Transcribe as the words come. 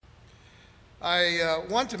I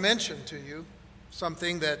want to mention to you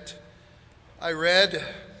something that I read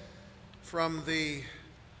from the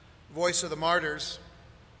Voice of the Martyrs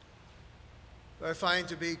that I find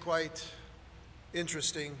to be quite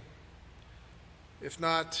interesting, if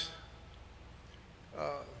not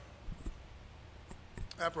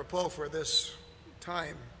apropos for this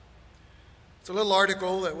time. It's a little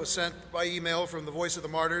article that was sent by email from the Voice of the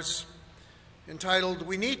Martyrs entitled,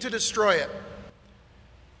 "We Need to Destroy It."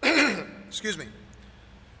 Excuse me.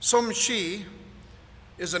 Som Shi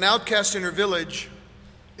is an outcast in her village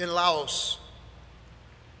in Laos.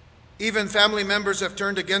 Even family members have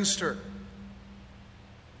turned against her.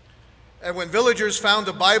 And when villagers found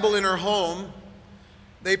a Bible in her home,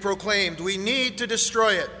 they proclaimed, "We need to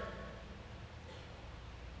destroy it."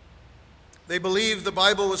 They believed the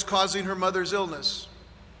Bible was causing her mother's illness.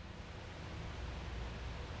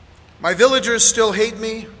 "My villagers still hate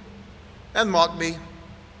me and mock me,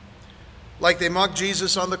 like they mocked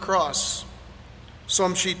Jesus on the cross,"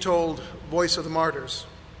 Som Shi told Voice of the Martyrs.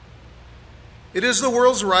 "It is the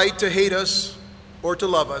world's right to hate us or to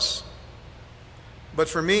love us. But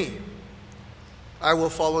for me, I will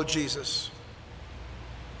follow Jesus."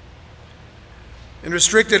 In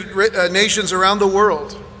restricted nations around the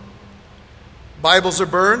world, Bibles are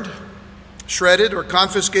burned, shredded, or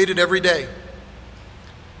confiscated every day.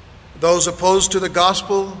 Those opposed to the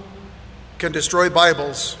gospel can destroy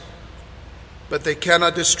Bibles, but they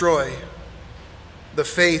cannot destroy the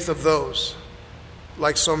faith of those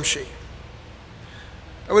like Som Shi.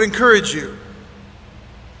 I would encourage you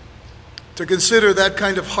to consider that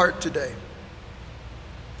kind of heart today.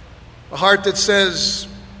 A heart that says,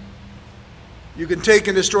 you can take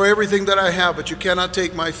and destroy everything that I have, but you cannot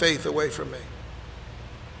take my faith away from me.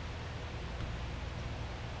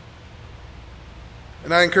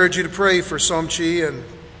 And I encourage you to pray for Som Shi and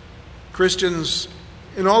Christians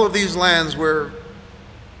in all of these lands where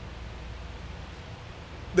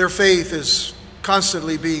their faith is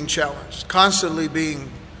constantly being challenged, constantly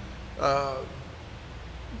being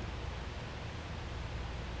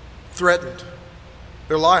threatened,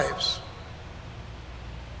 their lives,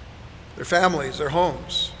 their families, their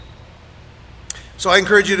homes. So I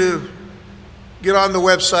encourage you to get on the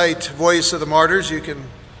website, Voice of the Martyrs. You can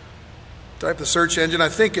type the search engine. I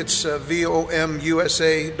think it's vomusa.org.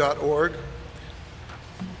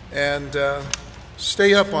 And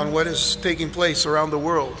stay up on what is taking place around the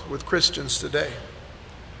world with Christians today.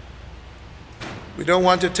 We don't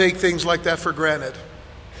want to take things like that for granted,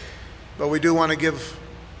 but we do want to give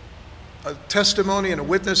a testimony and a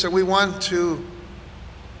witness, and we want to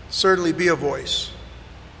certainly be a voice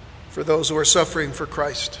for those who are suffering for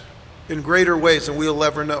Christ in greater ways than we'll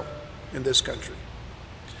ever know in this country.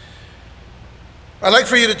 I'd like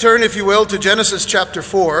for you to turn, if you will, to Genesis chapter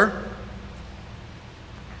 4.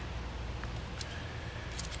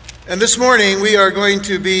 And this morning we are going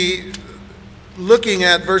to be looking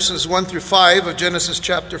at verses 1 through 5 of Genesis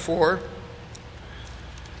chapter 4.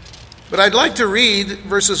 But I'd like to read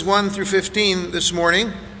verses 1 through 15 this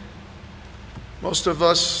morning. Most of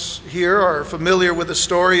us here are familiar with the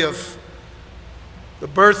story of the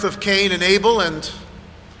birth of Cain and Abel and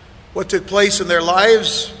what took place in their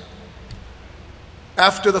lives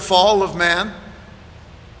after the fall of man,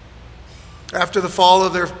 after the fall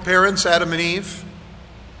of their parents, Adam and Eve.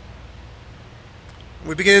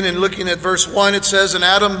 We begin in looking at verse 1. It says, "And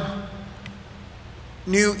Adam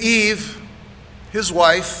knew Eve, his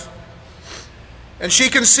wife, and she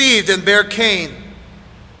conceived and bare Cain,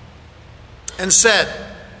 and said,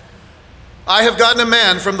 I have gotten a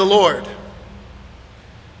man from the Lord.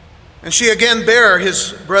 And she again bare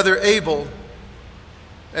his brother Abel.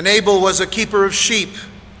 And Abel was a keeper of sheep,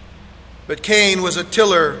 but Cain was a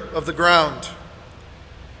tiller of the ground.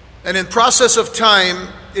 And in process of time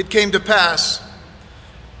it came to pass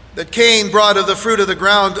that Cain brought of the fruit of the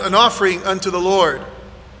ground an offering unto the Lord.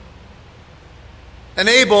 And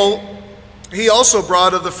Abel, he also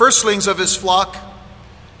brought of the firstlings of his flock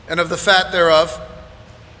and of the fat thereof.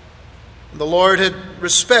 And the Lord had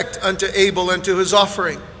respect unto Abel and to his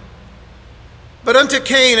offering. But unto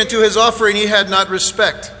Cain and to his offering he had not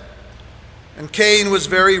respect. And Cain was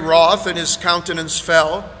very wroth, and his countenance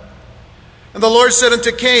fell. And the Lord said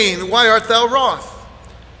unto Cain, Why art thou wroth?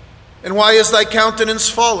 And why is thy countenance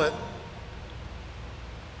fallen?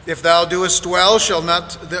 If thou doest well, shall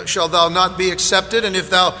thou not be accepted? And if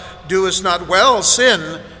thou doest not well,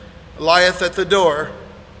 sin lieth at the door.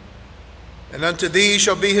 And unto thee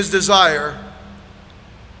shall be his desire,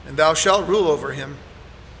 and thou shalt rule over him.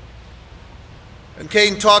 And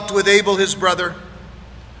Cain talked with Abel his brother.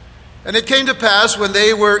 And it came to pass, when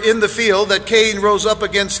they were in the field, that Cain rose up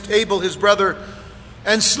against Abel his brother,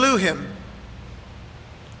 and slew him.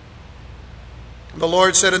 The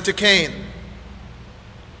Lord said unto Cain,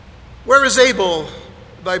 Where is Abel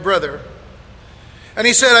thy brother? And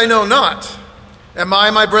he said, I know not. Am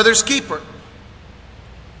I my brother's keeper?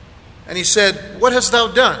 And he said, What hast thou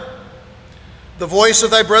done? The voice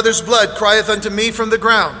of thy brother's blood crieth unto me from the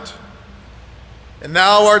ground. And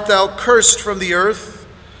now art thou cursed from the earth,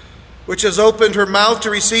 which has opened her mouth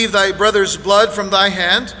to receive thy brother's blood from thy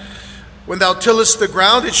hand. When thou tillest the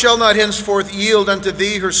ground, it shall not henceforth yield unto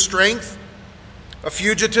thee her strength. A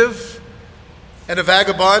fugitive and a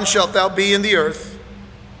vagabond shalt thou be in the earth.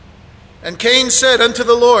 And Cain said unto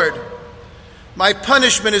the Lord, My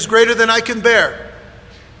punishment is greater than I can bear.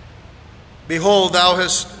 Behold, thou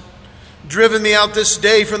hast driven me out this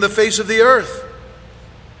day from the face of the earth,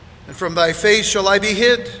 and from thy face shall I be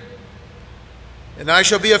hid. And I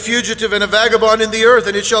shall be a fugitive and a vagabond in the earth,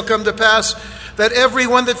 and it shall come to pass that every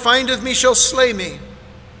one that findeth me shall slay me.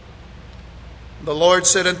 The Lord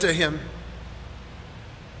said unto him,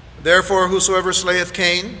 Therefore whosoever slayeth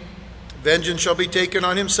Cain, vengeance shall be taken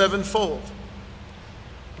on him sevenfold.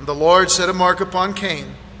 And the Lord set a mark upon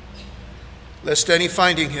Cain, lest any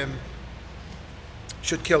finding him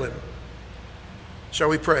should kill him. Shall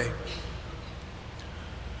we pray?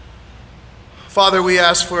 Father, we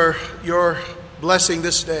ask for your blessing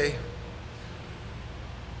this day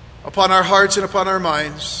upon our hearts and upon our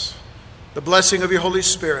minds, the blessing of your Holy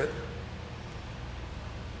Spirit,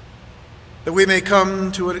 that we may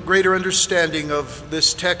come to a greater understanding of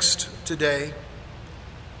this text today.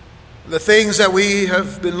 The things that we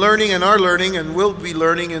have been learning and are learning and will be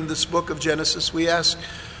learning in this book of Genesis, we ask,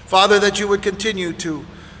 Father, that you would continue to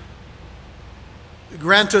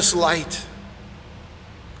grant us light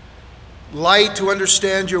to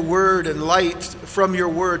understand your word, and light from your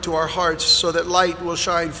word to our hearts, so that light will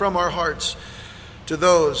shine from our hearts to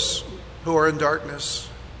those who are in darkness.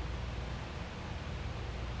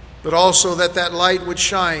 But also that light would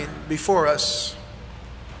shine before us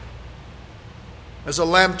as a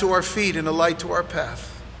lamp to our feet and a light to our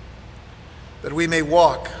path, that we may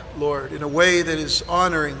walk, Lord, in a way that is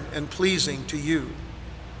honoring and pleasing to you.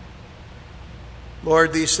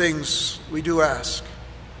 Lord, these things we do ask.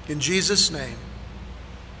 In Jesus' name,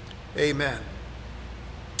 amen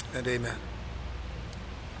and amen.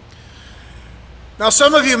 Now,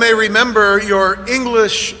 some of you may remember your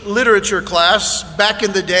English literature class back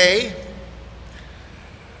in the day,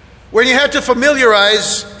 when you had to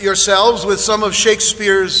familiarize yourselves with some of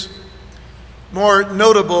Shakespeare's more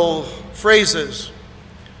notable phrases,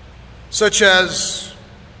 such as,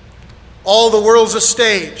 all the world's a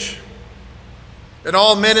stage, and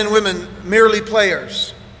all men and women merely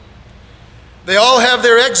players. They all have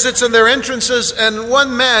their exits and their entrances, and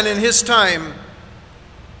one man in his time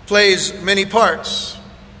plays many parts.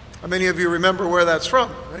 How many of you remember where that's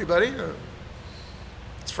from? Anybody?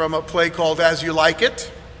 It's from a play called As You Like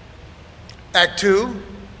It, Act 2,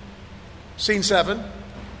 Scene 7,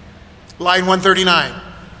 line 139.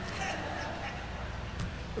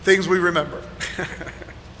 The things we remember.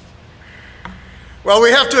 Well,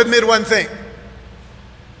 we have to admit one thing.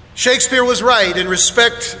 Shakespeare was right in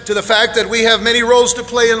respect to the fact that we have many roles to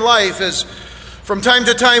play in life, as from time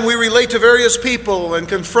to time we relate to various people and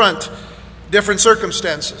confront different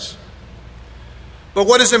circumstances. But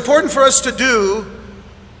what is important for us to do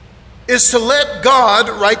is to let God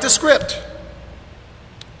write the script.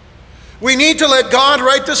 We need to let God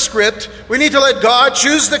write the script. We need to let God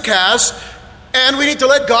choose the cast, and we need to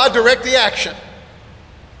let God direct the action.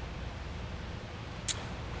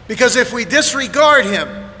 Because if we disregard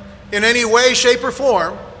him in any way, shape, or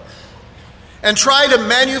form, and try to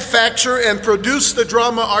manufacture and produce the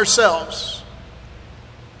drama ourselves,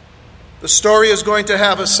 the story is going to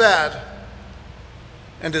have a sad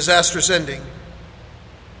and disastrous ending.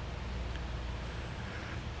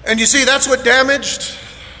 And you see, that's what damaged,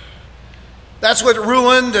 that's what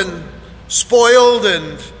ruined and spoiled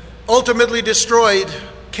and ultimately destroyed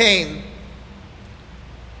Cain,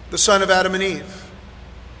 the son of Adam and Eve.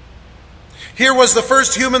 Here was the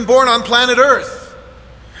first human born on planet Earth,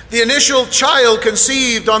 the initial child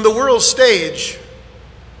conceived on the world stage.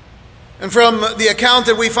 And from the account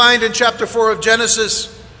that we find in chapter 4 of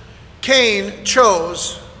Genesis, Cain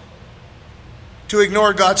chose to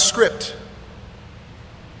ignore God's script.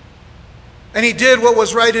 And he did what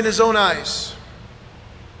was right in his own eyes.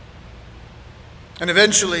 And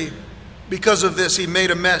eventually, because of this, he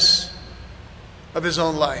made a mess of his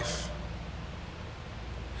own life.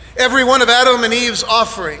 Every one of Adam and Eve's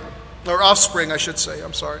offspring, every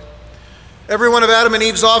one of Adam and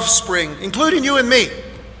Eve's offspring, including you and me,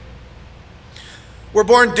 were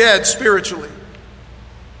born dead spiritually.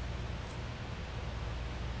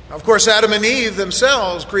 Of course, Adam and Eve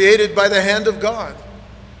themselves, created by the hand of God.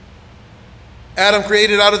 Adam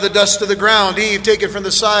created out of the dust of the ground. Eve taken from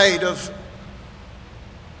the side of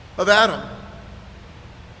Adam.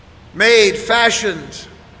 Made, fashioned,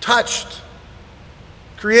 touched,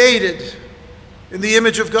 created in the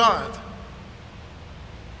image of God.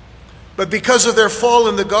 But because of their fall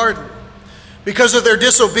in the garden, because of their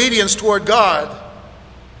disobedience toward God,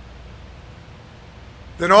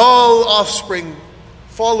 then all offspring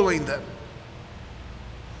following them,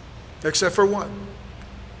 except for one,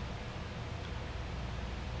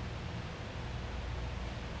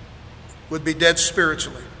 would be dead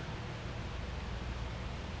spiritually.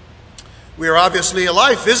 We are obviously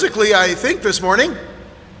alive physically, I think, this morning.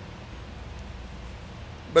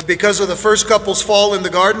 But because of the first couple's fall in the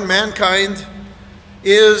garden, mankind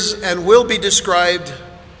is and will be described,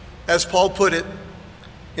 as Paul put it,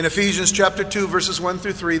 in Ephesians chapter 2, verses 1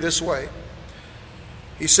 through 3, this way.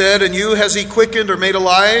 He said, "And you has he quickened or made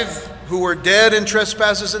alive, who were dead in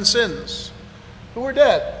trespasses and sins." Who were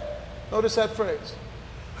dead? Notice that phrase.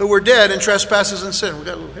 Who were dead in trespasses and sins. We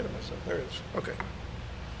got a little hit of myself. There it is. Okay.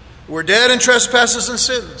 Who were dead in trespasses and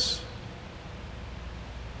sins,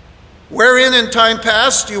 wherein in time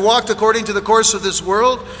past you walked according to the course of this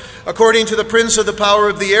world, according to the prince of the power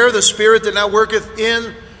of the air, the spirit that now worketh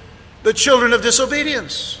in the children of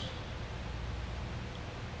disobedience,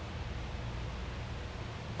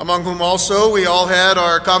 among whom also we all had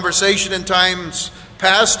our conversation in times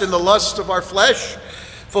past in the lust of our flesh,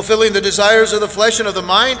 fulfilling the desires of the flesh and of the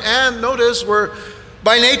mind, and notice, were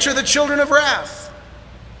by nature the children of wrath,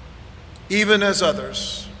 even as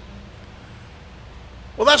others.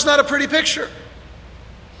 Well, that's not a pretty picture.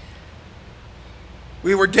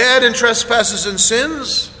 We were dead in trespasses and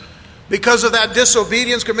sins. Because of that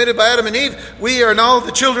disobedience committed by Adam and Eve, we are now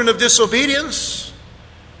the children of disobedience.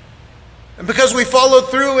 And because we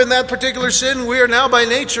followed through in that particular sin, we are now by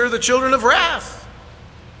nature the children of wrath.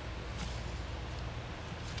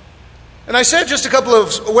 And I said just a couple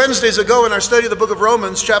of Wednesdays ago in our study of the book of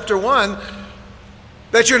Romans, chapter 1,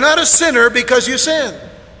 that you're not a sinner because you sin.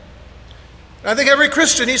 I think every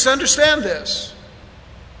Christian needs to understand this.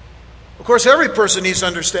 Of course, every person needs to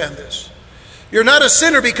understand this. You're not a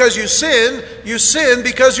sinner because you sin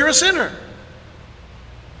because you're a sinner.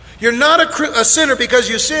 You're not a sinner because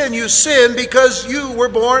you sin because you were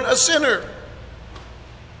born a sinner.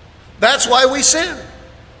 That's why we sin.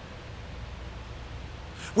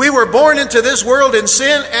 We were born into this world in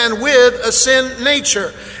sin and with a sin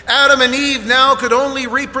nature. Adam and Eve now could only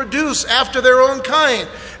reproduce after their own kind.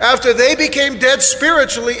 After they became dead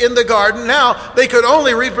spiritually in the garden, now they could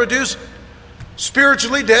only reproduce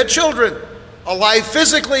spiritually dead children. Alive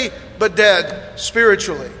physically, but dead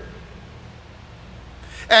spiritually.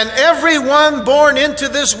 And everyone born into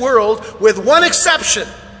this world, with one exception.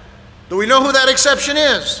 Do we know who that exception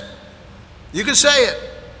is? You can say it.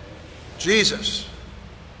 Jesus.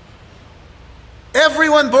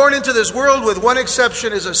 Everyone born into this world, with one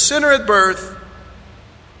exception, is a sinner at birth.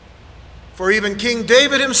 For even King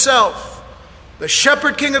David himself, the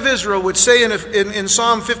shepherd king of Israel, would say in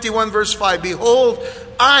Psalm 51 verse 5, "Behold,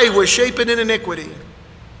 I was shapen in iniquity,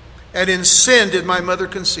 and in sin did my mother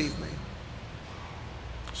conceive me."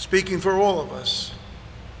 Speaking for all of us,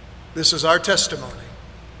 this is our testimony.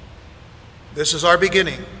 This is our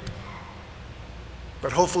beginning.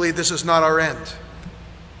 But hopefully this is not our end.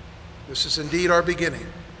 This is indeed our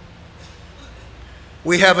beginning.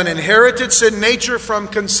 We have an inherited sin nature from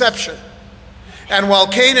conception. And while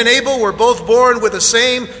Cain and Abel were both born with the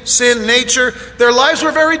same sin nature, their lives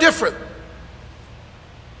were very different.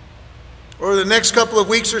 Over the next couple of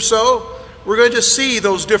weeks or so, we're going to see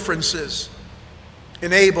those differences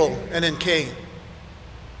in Abel and in Cain.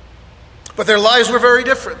 But their lives were very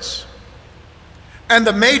different. And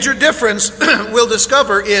the major difference we'll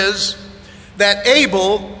discover is that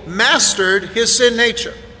Abel mastered his sin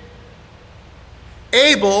nature.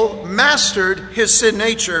 Abel mastered his sin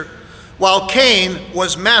nature, while Cain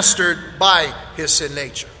was mastered by his sin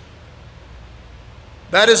nature.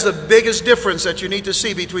 That is the biggest difference that you need to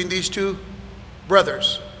see between these two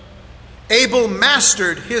brothers. Abel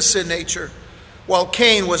mastered his sin nature, while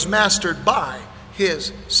Cain was mastered by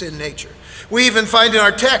his sin nature. We even find in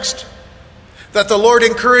our text that the Lord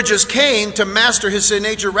encourages Cain to master his sin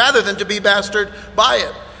nature rather than to be mastered by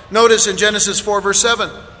it. Notice in Genesis 4 verse 7,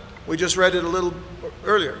 we just read it a little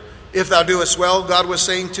earlier. "If thou doest well," God was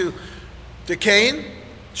saying to Cain,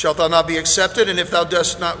 "shalt thou not be accepted? And if thou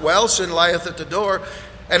dost not well, sin lieth at the door.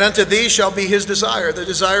 And unto thee shall be his desire." The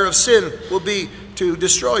desire of sin will be to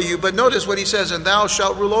destroy you. But notice what he says, "and thou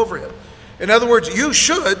shalt rule over him." In other words, you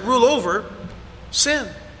should rule over sin.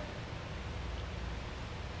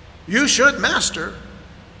 You should master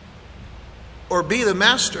or be the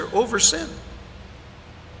master over sin.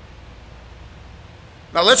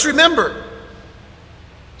 Now let's remember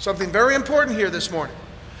something very important here this morning.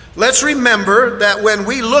 Let's remember that when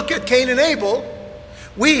we look at Cain and Abel,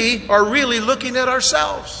 we are really looking at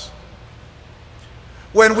ourselves.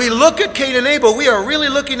 When we look at Cain and Abel, we are really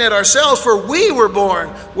looking at ourselves, for we were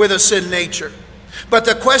born with a sin nature. But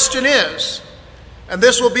the question is, and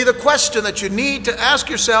this will be the question that you need to ask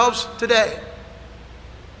yourselves today,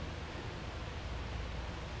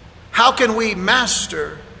 how can we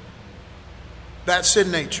master that sin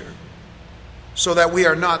nature so that we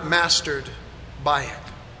are not mastered by it?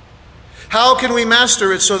 How can we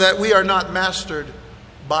master it so that we are not mastered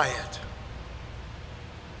by it?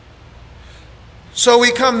 So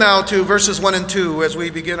we come now to verses 1 and 2 as we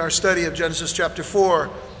begin our study of Genesis chapter 4.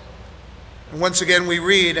 And once again we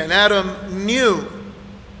read, "And Adam knew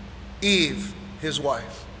Eve, his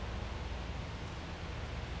wife,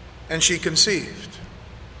 and she conceived,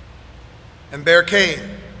 and bare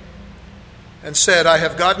Cain, and said, I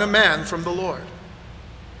have gotten a man from the Lord.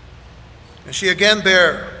 And she again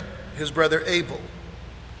bare his brother Abel.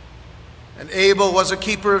 And Abel was a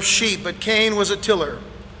keeper of sheep, but Cain was a tiller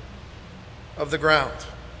of the ground."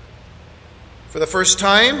 For the first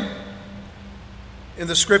time in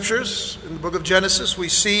the scriptures, in the book of Genesis, we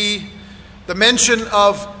see the mention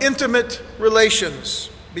of intimate relations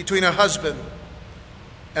between a husband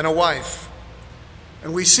and a wife.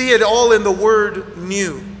 And we see it all in the word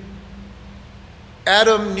knew.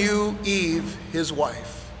 Adam knew Eve, his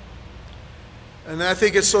wife. And I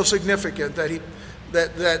think it's so significant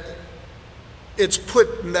that it's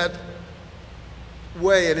put in that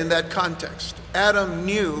way and in that context. Adam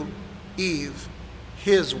knew Eve,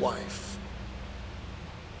 his wife.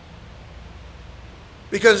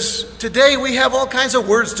 Because today we have all kinds of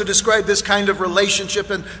words to describe this kind of relationship,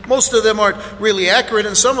 and most of them aren't really accurate,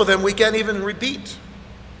 and some of them we can't even repeat.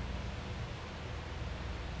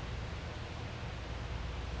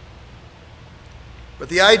 But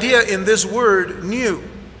the idea in this word, knew,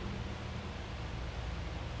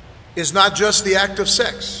 is not just the act of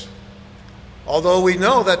sex. Although we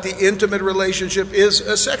know that the intimate relationship is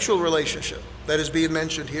a sexual relationship that is being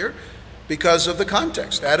mentioned here because of the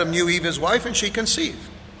context. Adam knew Eve, his wife, and she conceived,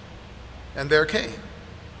 and bare Cain.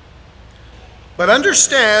 But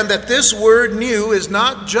understand that this word knew is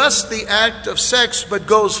not just the act of sex, but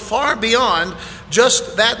goes far beyond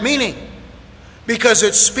just that meaning. Because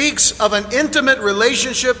it speaks of an intimate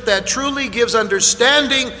relationship that truly gives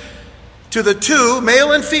understanding to the two,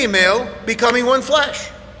 male and female, becoming one flesh.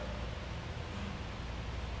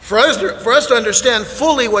 For us to understand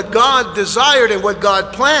fully what God desired and what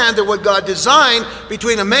God planned and what God designed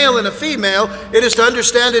between a male and a female, it is to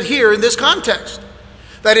understand it here in this context.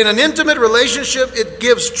 That in an intimate relationship, it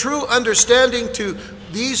gives true understanding to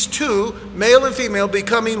these two, male and female,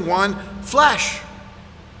 becoming one flesh.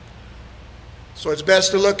 So it's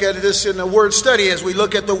best to look at this in a word study as we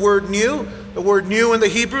look at the word new. The word new in the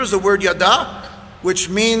Hebrew is the word yada, which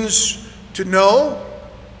means to know,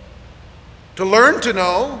 to learn to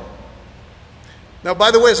know. Now,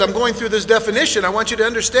 by the way, as I'm going through this definition, I want you to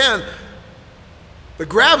understand the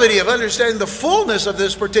gravity of understanding the fullness of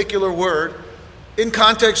this particular word in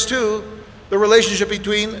context to the relationship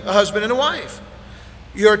between a husband and a wife.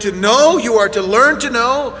 You are to know, you are to learn to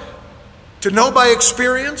know by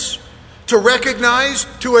experience, to recognize,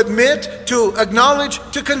 to admit, to acknowledge,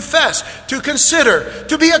 to confess, to consider,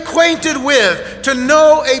 to be acquainted with, to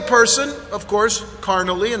know a person, of course,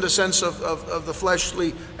 carnally in the sense of the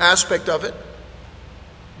fleshly aspect of it,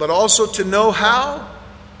 but also to know how,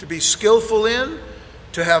 to be skillful in,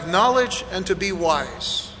 to have knowledge, and to be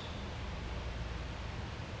wise.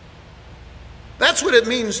 That's what it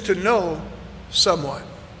means to know someone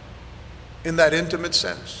in that intimate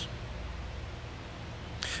sense.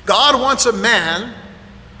 God wants a man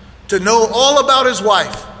to know all about his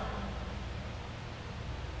wife.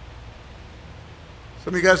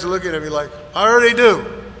 Some of you guys are looking at me like, I already do.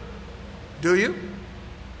 Do you?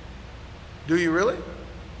 Do you really?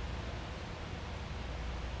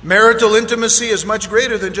 Marital intimacy is much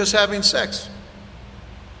greater than just having sex,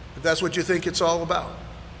 if that's what you think it's all about.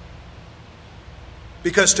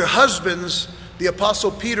 Because to husbands, the Apostle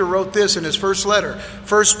Peter wrote this in his first letter,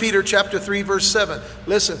 1 Peter chapter 3, verse 7.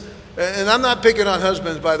 Listen, and I'm not picking on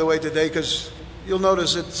husbands, by the way, today, because you'll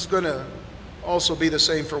notice it's going to also be the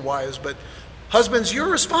same for wives. But husbands, you're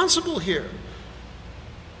responsible here.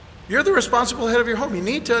 You're the responsible head of your home. You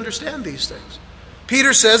need to understand these things.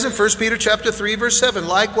 Peter says in 1 Peter chapter 3, verse 7,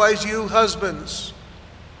 likewise you husbands,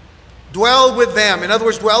 dwell with them. In other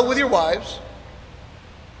words, dwell with your wives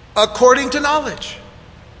according to knowledge.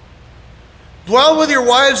 Dwell with your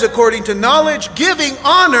wives according to knowledge, giving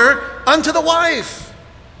honor unto the wife.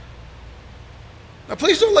 Now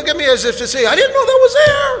please don't look at me as if to say, I didn't know that was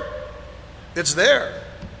there. It's there.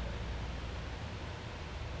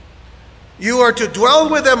 You are to dwell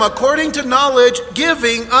with them according to knowledge,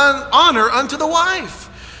 giving honor unto the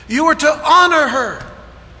wife. You are to honor her.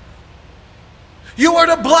 You are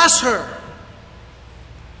to bless her.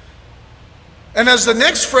 And as the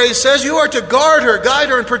next phrase says, you are to guard her, guide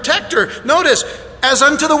her, and protect her. Notice, as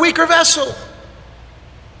unto the weaker vessel.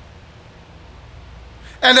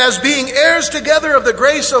 And as being heirs together of the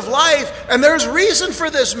grace of life. And there's reason for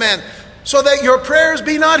this, men, so that your prayers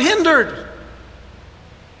be not hindered.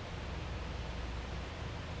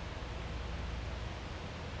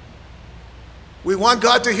 We want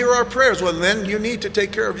God to hear our prayers. Well, then you need to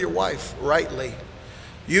take care of your wife rightly.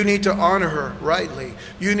 You need to honor her rightly.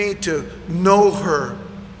 You need to know her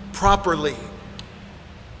properly.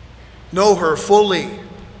 Know her fully,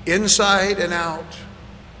 inside and out.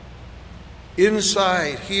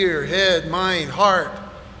 Inside, here, head, mind, heart,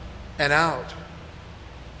 and out.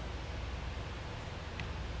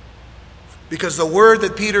 Because the word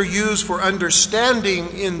that Peter used for understanding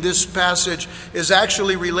in this passage is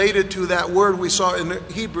actually related to that word we saw in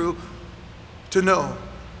Hebrew, to know.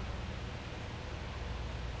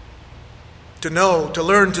 To know, to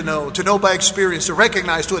learn to know by experience, to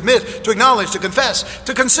recognize, to admit, to acknowledge, to confess,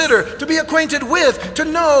 to consider, to be acquainted with, to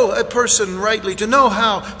know a person rightly, to know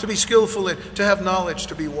how, to be skillful in, to have knowledge,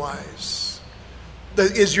 to be wise.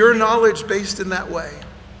 Is your knowledge based in that way?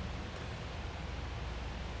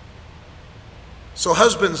 So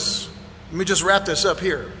husbands, let me just wrap this up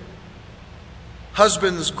here.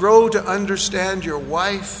 Husbands, grow to understand your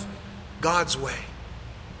wife God's way,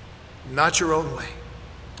 not your own way.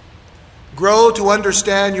 Grow to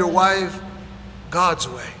understand your wife God's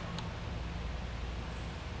way.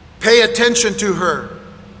 Pay attention to her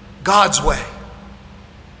God's way,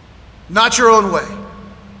 not your own way,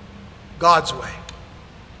 God's way.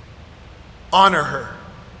 Honor her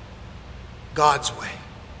God's way.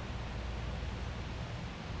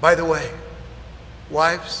 By the way,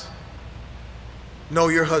 wives, know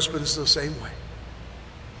your husbands the same way.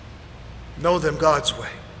 Know them God's way.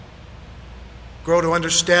 Grow to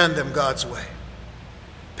understand them God's way.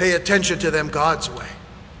 Pay attention to them God's way.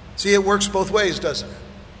 See, it works both ways, doesn't it?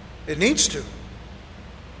 It needs to.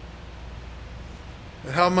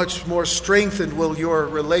 And how much more strengthened will your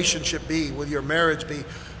relationship be, will your marriage be,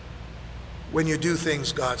 when you do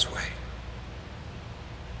things God's way?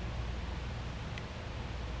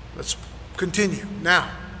 Let's continue. Now,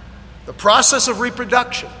 the process of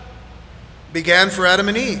reproduction began for Adam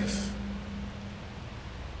and Eve.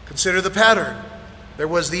 Consider the pattern. There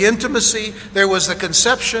was the intimacy, there was the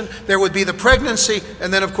conception, there would be the pregnancy,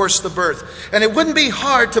 and then, of course, the birth. And it wouldn't be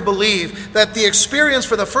hard to believe that the experience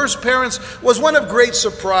for the first parents was one of great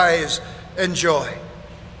surprise and joy.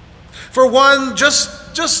 For one,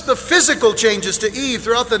 just the physical changes to Eve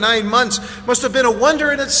throughout the 9 months must have been a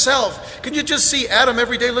wonder in itself. Can you just see Adam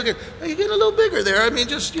every day looking, oh, you're getting a little bigger there. I mean,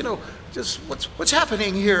 just what's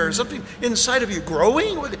happening here? Something inside of you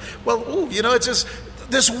growing? Well, it's just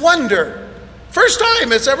this wonder. First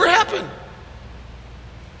time it's ever happened.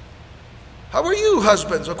 How are you,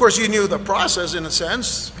 husbands? Of course, you knew the process in a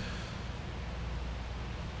sense.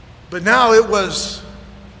 But now it was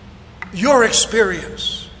your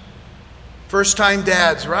experience. First time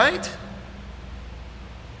dads, right?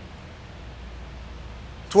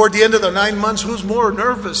 Toward the end of the 9 months, who's more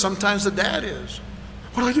nervous? Sometimes the dad is.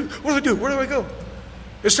 What do I do? What do I do? Where do I go?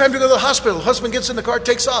 It's time to go to the hospital. Husband gets in the car,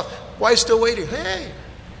 takes off. Wife's still waiting. Hey.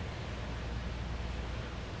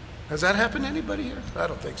 Has that happened to anybody here? I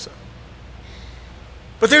don't think so.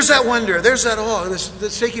 But there's that wonder, there's that awe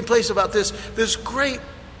that's taking place about this great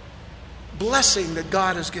blessing that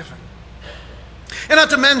God has given. And not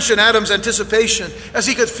to mention Adam's anticipation as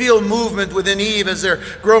he could feel movement within Eve as their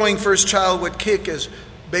growing first child would kick as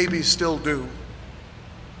babies still do.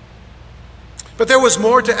 But there was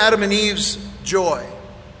more to Adam and Eve's joy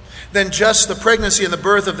than just the pregnancy and the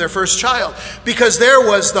birth of their first child, because there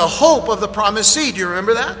was the hope of the promised seed. Do you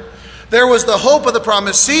remember that? There was the hope of the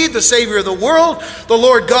promised seed, the Savior of the world. The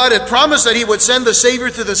Lord God had promised that He would send the Savior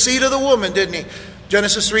through the seed of the woman, didn't He?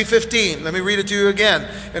 Genesis 3:15. Let me read it to you again.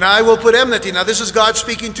 And I will put enmity. Now this is God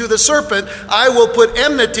speaking to the serpent. I will put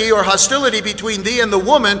enmity or hostility between thee and the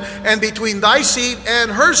woman, and between thy seed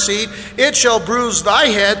and her seed. It shall bruise thy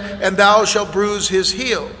head, and thou shalt bruise his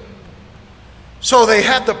heel. So they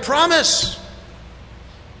had the promise.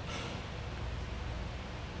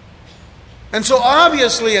 And so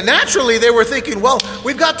obviously and naturally they were thinking, well,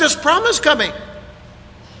 we've got this promise coming.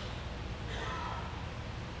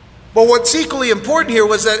 But what's equally important here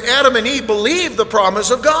was that Adam and Eve believed the promise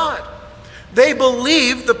of God. They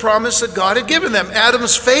believed the promise that God had given them.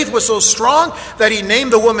 Adam's faith was so strong that he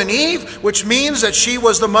named the woman Eve, which means that she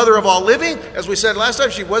was the mother of all living. As we said last time,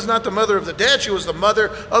 she was not the mother of the dead, she was the mother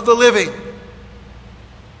of the living.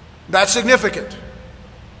 That's significant.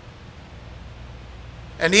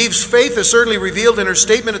 And Eve's faith is certainly revealed in her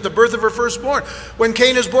statement at the birth of her firstborn. When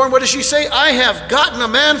Cain is born, what does she say? I have gotten a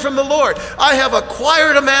man from the Lord. I have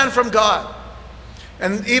acquired a man from God.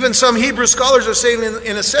 And even some Hebrew scholars are saying,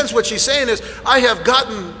 in a sense, what she's saying is, I have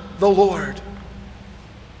gotten the Lord.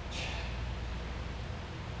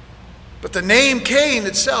 But the name Cain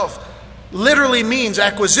itself literally means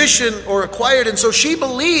acquisition or acquired. And so she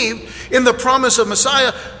believed in the promise of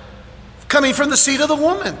Messiah coming from the seed of the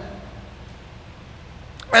woman.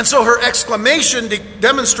 And so her exclamation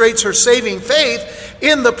demonstrates her saving faith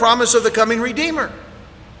in the promise of the coming Redeemer.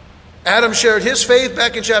 Adam shared his faith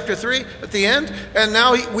back in chapter 3 at the end, and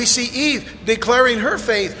now we see Eve declaring her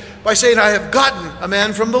faith by saying, I have gotten a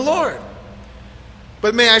man from the Lord.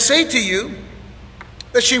 But may I say to you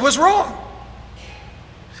that she was wrong,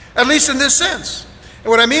 at least in this sense. And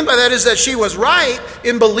what I mean by that is that she was right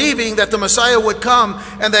in believing that the Messiah would come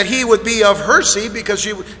and that he would be of her seed, because she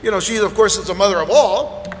of course is the mother of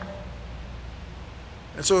all.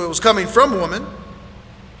 And so it was coming from woman.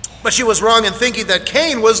 But she was wrong in thinking that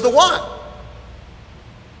Cain was the one.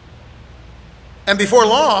 And before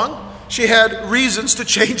long, she had reasons to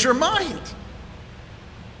change her mind.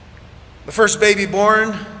 The first baby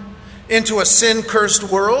born into a sin-cursed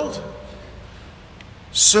world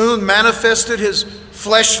soon manifested his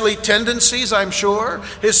fleshly tendencies, I'm sure,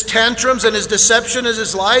 his tantrums and his deception and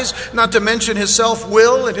his lies, not to mention his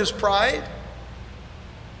self-will and his pride.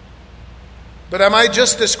 But am I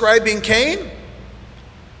just describing Cain?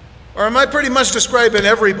 Or am I pretty much describing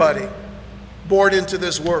everybody born into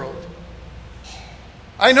this world?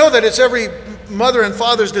 I know that it's every mother and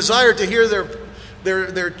father's desire to hear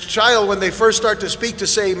their child when they first start to speak to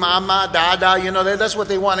say mama, dada, that's what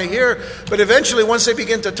they want to hear. But eventually, once they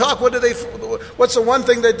begin to talk, what's the one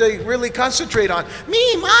thing that they really concentrate on?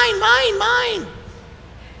 Me, mine.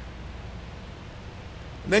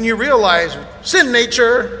 And then you realize, sin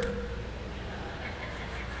nature.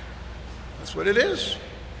 That's what it is.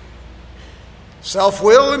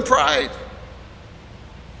 Self-will and pride.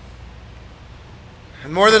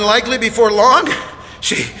 And more than likely, before long,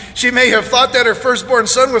 she may have thought that her firstborn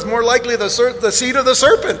son was more likely the seed of the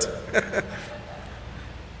serpent.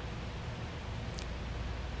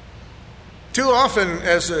 Too often,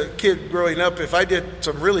 as a kid growing up, if I did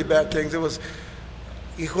some really bad things, it was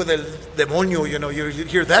hijo del demonio, you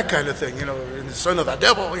hear that kind of thing, and the son of the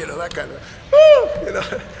devil, that kind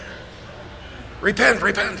of, repent.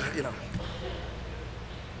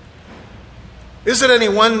 Is it any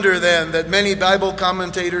wonder then that many Bible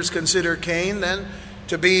commentators consider Cain then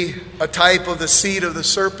to be a type of the seed of the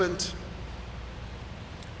serpent,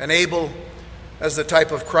 and Abel as the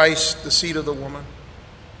type of Christ, the seed of the woman?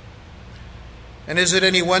 And is it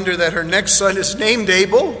any wonder that her next son is named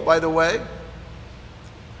Abel, by the way?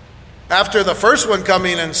 After the first one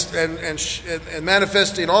coming and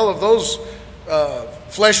manifesting all of those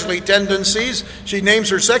fleshly tendencies, she names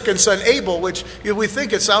her second son Abel, which we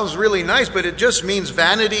think it sounds really nice, but it just means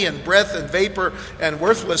vanity and breath and vapor and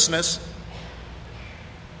worthlessness.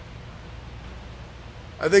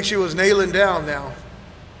 I think she was nailing down now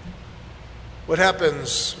what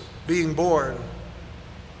happens being born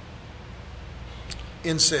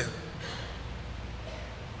in sin.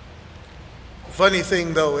 The funny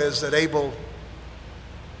thing, though, is that Abel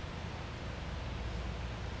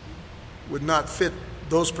would not fit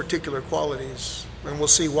those particular qualities, and we'll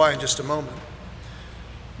see why in just a moment.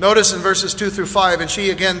 Notice in verses 2 through 5, and she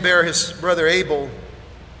again bare his brother Abel,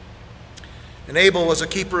 and Abel was a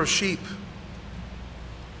keeper of sheep,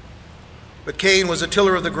 but Cain was a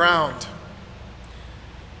tiller of the ground.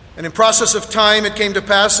 And in process of time it came to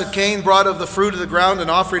pass that Cain brought of the fruit of the ground an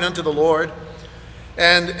offering unto the Lord,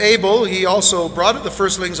 and Abel he also brought of the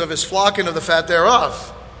firstlings of his flock and of the fat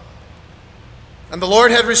thereof. And the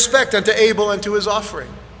Lord had respect unto Abel and to his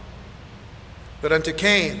offering. But unto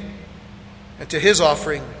Cain and to his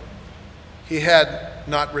offering he had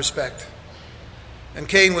not respect. And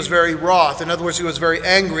Cain was very wroth. In other words, he was very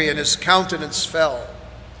angry, and his countenance fell.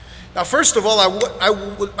 Now, first of all,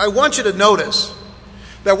 I want you to notice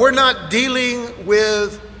that we're not dealing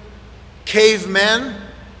with cavemen.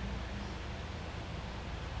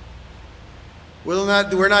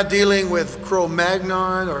 We're not dealing with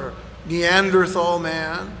Cro-Magnon or Neanderthal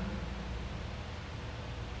man.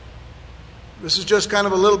 This is just kind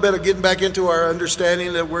of a little bit of getting back into our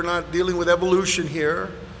understanding that we're not dealing with evolution here.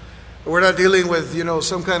 We're not dealing with,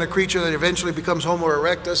 some kind of creature that eventually becomes Homo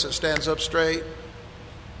erectus and stands up straight.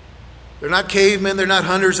 They're not cavemen, they're not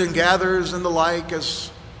hunters and gatherers and the like,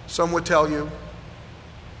 as some would tell you.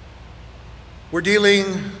 We're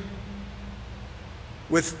dealing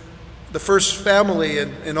with the first family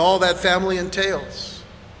and all that family entails.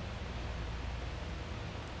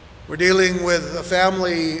 We're dealing with a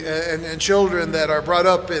family and children that are brought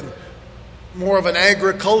up in more of an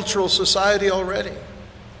agricultural society already.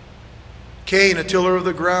 Cain, a tiller of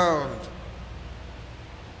the ground.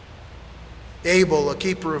 Abel, a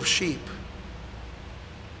keeper of sheep.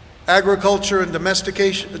 Agriculture and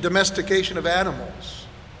domestication of animals.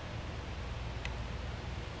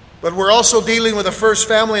 But we're also dealing with the first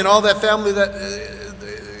family and all that family that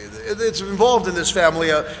it's involved in this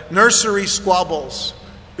family. Nursery squabbles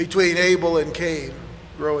between Abel and Cain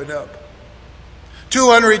growing up.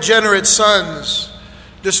 2 unregenerate sons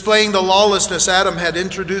displaying the lawlessness Adam had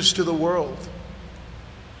introduced to the world.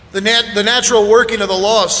 The natural working of the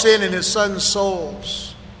law of sin in his sons'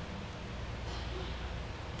 souls.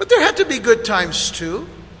 But there had to be good times too.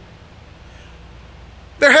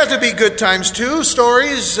 There had to be good times too.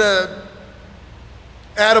 Stories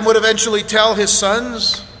Adam would eventually tell his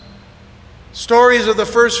sons. Stories of the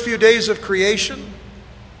first few days of creation,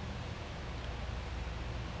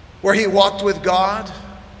 where he walked with God,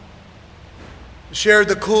 shared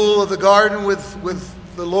the cool of the garden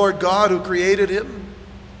with the Lord God who created him,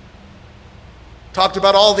 talked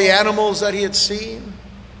about all the animals that he had seen,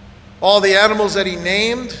 all the animals that he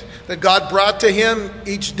named, that God brought to him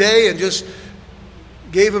each day, and just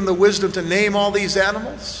gave him the wisdom to name all these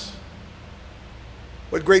animals.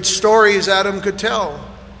 What great stories Adam could tell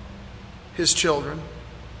his children.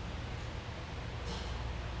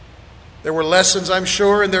 There were lessons, I'm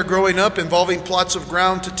sure, in their growing up involving plots of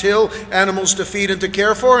ground to till, animals to feed and to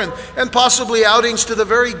care for, and possibly outings to the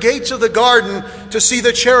very gates of the garden to see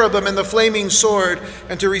the cherubim and the flaming sword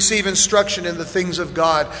and to receive instruction in the things of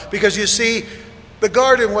God. Because you see, the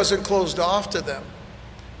garden wasn't closed off to them.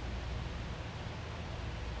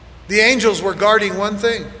 The angels were guarding one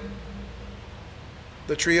thing,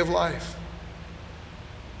 the tree of life.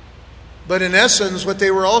 But in essence, what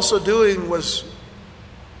they were also doing was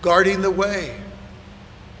guarding the way.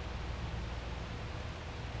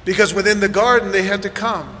 Because within the garden they had to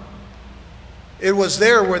come. It was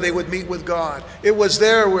there where they would meet with God. It was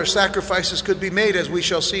there where sacrifices could be made, as we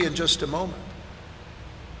shall see in just a moment.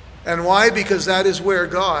 And why? Because that is where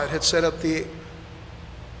God had set up the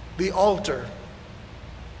altar.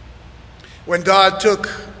 When God took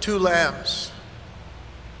 2 lambs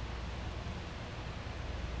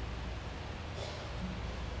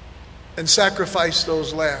and sacrificed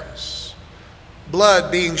those lambs,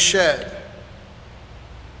 blood being shed,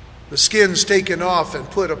 the skins taken off and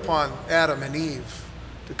put upon Adam and Eve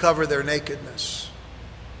to cover their nakedness.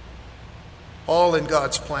 All in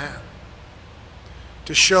God's plan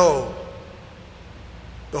to show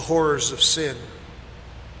the horrors of sin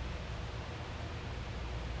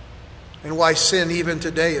and why sin even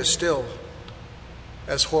today is still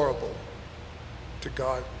as horrible to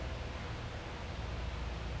God.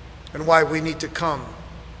 And why we need to come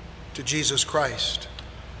to Jesus Christ,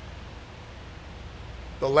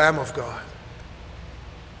 the Lamb of God,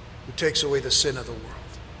 who takes away the sin of the world.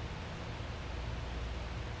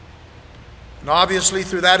 And obviously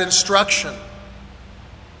through that instruction,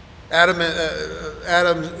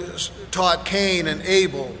 Adam taught Cain and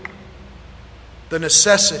Abel the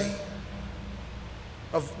necessity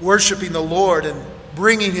of worshiping the Lord and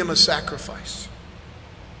bringing him a sacrifice.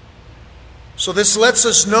 So this lets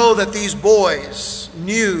us know that these boys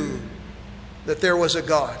knew that there was a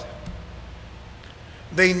God.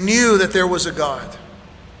 They knew that there was a God.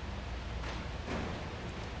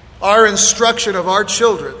 Our instruction of our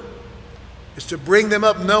children is to bring them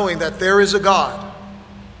up knowing that there is a God.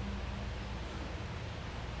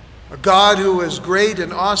 A God who is great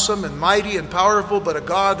and awesome and mighty and powerful, but a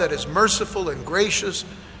God that is merciful and gracious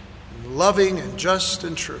and loving and just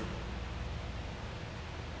and true.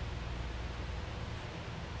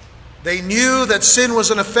 They knew that sin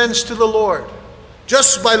was an offense to the Lord,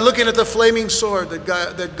 just by looking at the flaming sword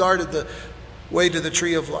that guarded the way to the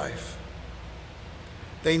tree of life.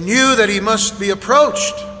 They knew that he must be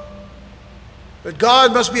approached, that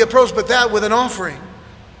God must be approached, but that with an offering.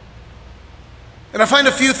 And I find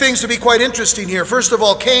a few things to be quite interesting here. First of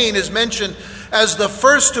all, Cain is mentioned as the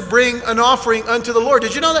first to bring an offering unto the Lord.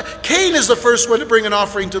 Did you know that? Cain is the first one to bring an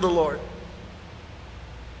offering to the Lord.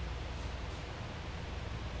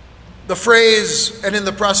 The phrase, and in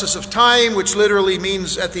the process of time, which literally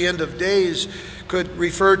means at the end of days, could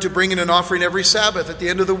refer to bringing an offering every Sabbath, at the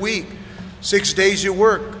end of the week. 6 days you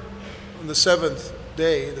work, on the seventh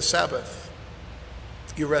day, the Sabbath,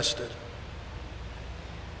 he rested.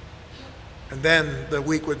 And then the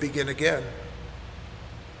week would begin again.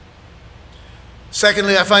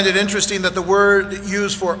 Secondly, I find it interesting that the word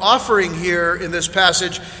used for offering here in this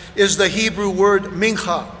passage is the Hebrew word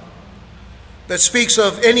mincha, that speaks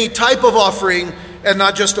of any type of offering and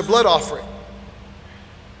not just a blood offering.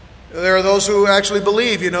 There are those who actually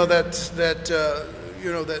believe, that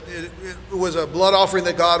it was a blood offering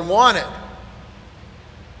that God wanted.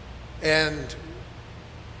 And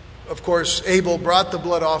of course, Abel brought the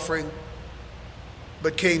blood offering,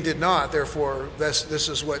 but Cain did not. Therefore, this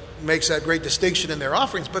is what makes that great distinction in their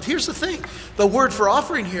offerings. But here's the thing. The word for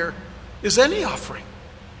offering here is any offering.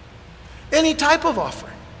 Any type of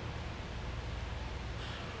offering.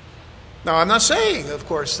 Now, I'm not saying, of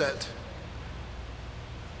course, that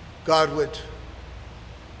God would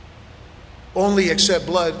only accept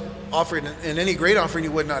blood offering, and any great offering he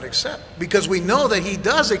would not accept. Because we know that he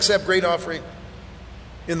does accept great offering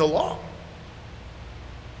in the law.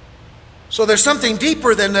 So there's something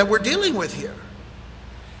deeper than that we're dealing with here.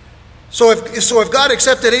 So if God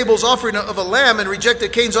accepted Abel's offering of a lamb and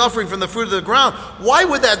rejected Cain's offering from the fruit of the ground, why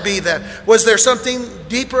would that be then? Was there something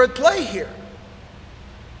deeper at play here?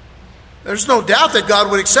 There's no doubt that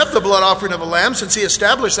God would accept the blood offering of a lamb, since he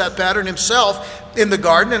established that pattern himself in the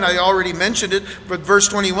garden, and I already mentioned it, but verse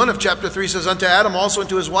 21 of chapter 3 says, "Unto Adam also and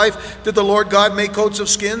to his wife did the Lord God make coats of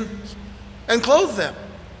skin and clothe them."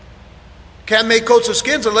 Can't make coats of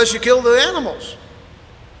skins unless you kill the animals.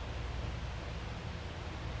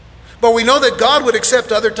 But we know that God would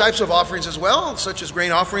accept other types of offerings as well, such as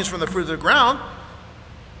grain offerings from the fruit of the ground.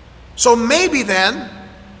 So maybe then,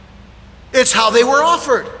 it's how they were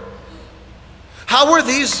offered. How were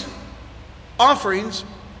these offerings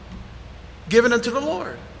given unto the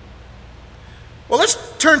Lord? Well, let's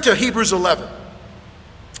turn to Hebrews 11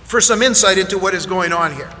 for some insight into what is going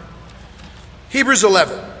on here. Hebrews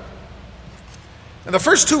 11. And the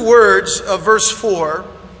first two words of verse 4,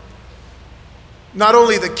 not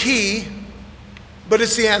only the key, but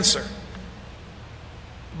it's the answer.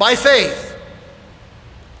 By faith,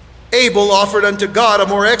 Abel offered unto God a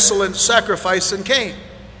more excellent sacrifice than Cain.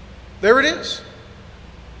 There it is.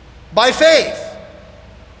 By faith,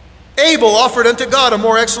 Abel offered unto God a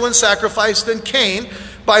more excellent sacrifice than Cain,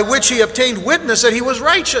 by which he obtained witness that he was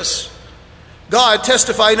righteous, God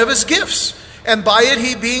testifying of his gifts, and by it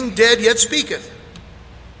he being dead yet speaketh.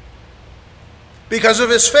 Because of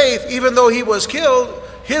his faith, even though he was killed,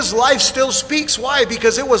 his life still speaks. Why?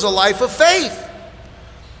 Because it was a life of faith.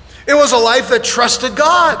 It was a life that trusted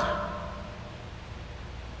God.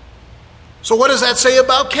 So what does that say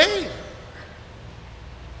about Cain?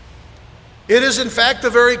 It is in fact the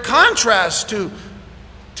very contrast to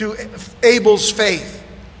Abel's faith.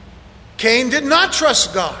 Cain did not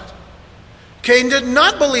trust God. Cain did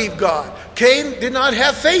not believe God. Cain did not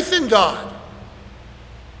have faith in God.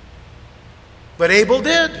 But Abel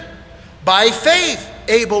did. By faith,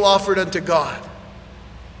 Abel offered unto God.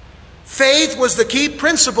 Faith was the key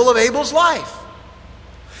principle of Abel's life.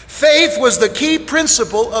 Faith was the key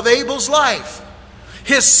principle of Abel's life.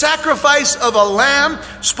 His sacrifice of a lamb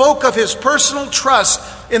spoke of his personal trust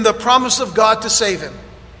in the promise of God to save him.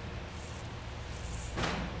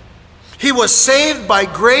 He was saved by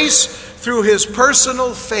grace through his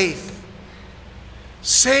personal faith.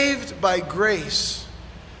 Saved by grace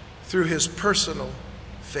through his personal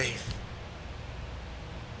faith.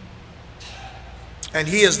 And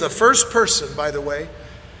he is the first person, by the way,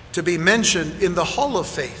 to be mentioned in the Hall of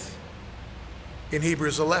Faith in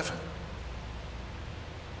Hebrews 11.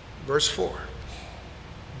 Verse 4.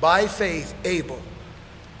 By faith Abel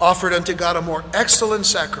offered unto God a more excellent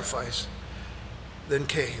sacrifice than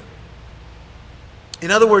Cain.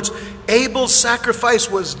 In other words, Abel's sacrifice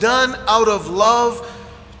was done out of love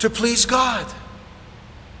to please God.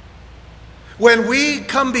 When we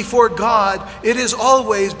come before God, it is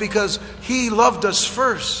always because he loved us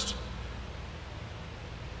first.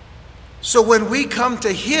 So when we come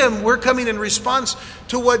to him, we're coming in response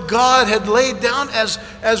to what God had laid down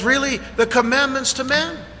as really the commandments to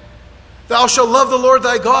man. Thou shalt love the Lord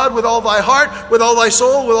thy God with all thy heart, with all thy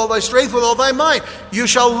soul, with all thy strength, with all thy mind. You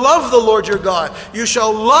shall love the Lord your God. You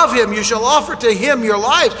shall love him. You shall offer to him your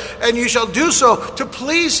life, and you shall do so to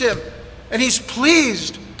please him. And he's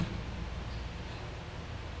pleased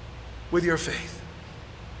with your faith.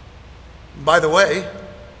 By the way,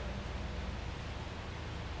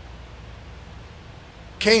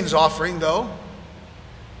 Cain's offering, though,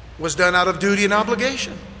 was done out of duty and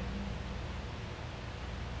obligation.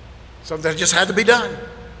 Something that just had to be done.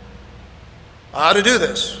 I ought to do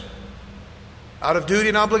this. Out of duty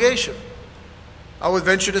and obligation. I would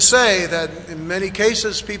venture to say that in many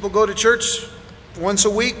cases people go to church once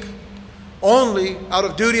a week only out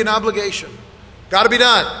of duty and obligation. Got to be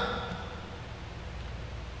done.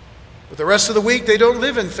 But the rest of the week they don't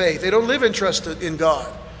live in faith. They don't live in trust in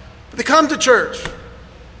God. But they come to church.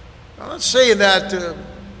 I'm not saying that to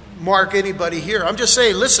mark anybody here. I'm just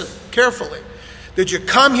saying, listen carefully. Did you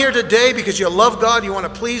come here today because you love God, you want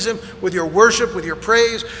to please Him with your worship, with your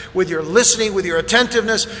praise, with your listening, with your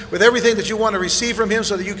attentiveness, with everything that you want to receive from Him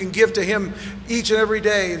so that you can give to Him each and every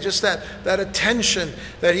day? And just that attention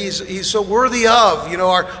that He's so worthy of,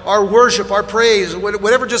 our worship, our praise,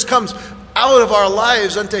 whatever just comes out of our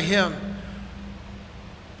lives unto Him.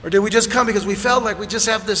 Or did we just come because we felt like we just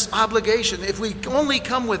have this obligation? If we only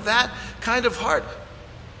come with that kind of heart,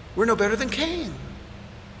 we're no better than Cain.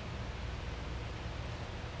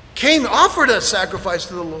 Cain offered a sacrifice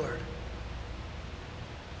to the Lord.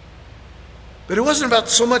 But it wasn't about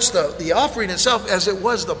so much the offering itself as it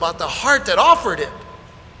was about the heart that offered it.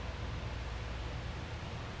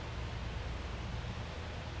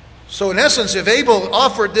 So in essence, if Abel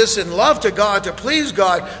offered this in love to God, to please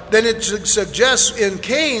God, then it suggests in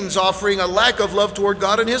Cain's offering a lack of love toward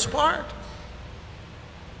God on his part.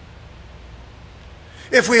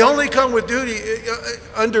 If we only come with duty,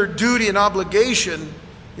 under duty and obligation,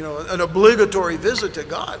 an obligatory visit to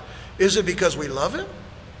God, is it because we love Him?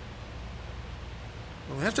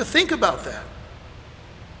 We have to think about that.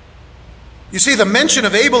 You see, the mention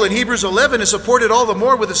of Abel in Hebrews 11 is supported all the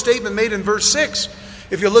more with a statement made in verse 6.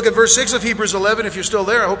 If you look at verse 6 of Hebrews 11, if you're still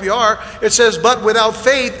there, I hope you are, it says, "But without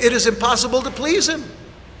faith it is impossible to please Him."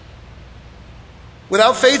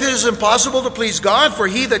 Without faith it is impossible to please God, for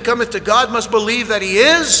he that cometh to God must believe that He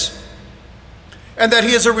is, and that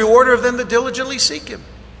He is a rewarder of them that diligently seek Him.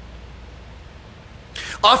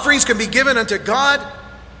 Offerings can be given unto God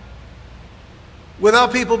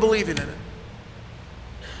without people believing in it.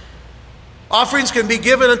 Offerings can be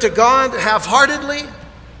given unto God half-heartedly,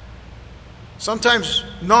 sometimes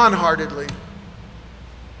non-heartedly.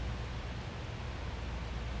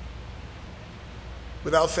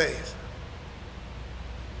 Without faith.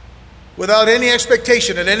 Without any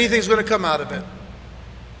expectation that anything's going to come out of it.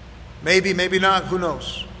 Maybe, maybe not, who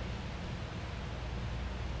knows?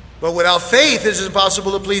 But without faith it is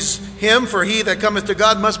impossible to please Him, for he that cometh to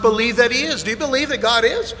God must believe that He is. Do you believe that God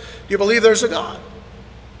is? Do you believe there's a God?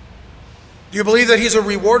 Do you believe that He's a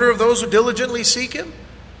rewarder of those who diligently seek Him?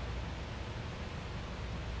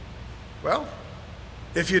 Well,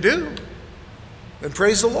 if you do, then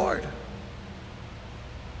praise the Lord.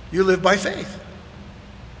 You live by faith.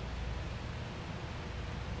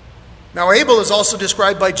 Now, Abel is also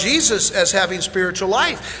described by Jesus as having spiritual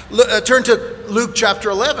life. Turn to Luke chapter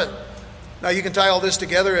 11. Now, you can tie all this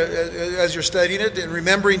together as you're studying it and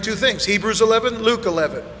remembering two things. Hebrews 11, Luke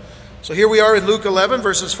 11. So here we are in Luke 11,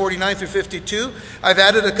 verses 49 through 52. I've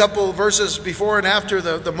added a couple verses before and after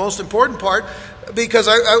the most important part because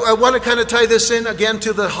I want to kind of tie this in again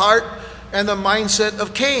to the heart and the mindset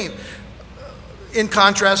of Cain in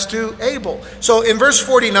contrast to Abel. So in verse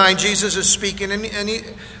 49, Jesus is speaking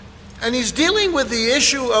and he's dealing with the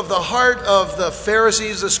issue of the heart of the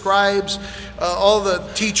Pharisees, the scribes, all the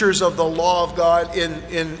teachers of the law of God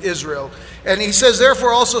in Israel. And he says,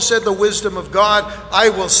 "Therefore also said the wisdom of God, I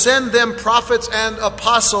will send them prophets and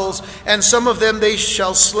apostles, and some of them they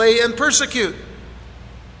shall slay and persecute."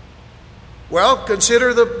 Well,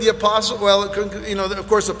 consider the apostle. Well, of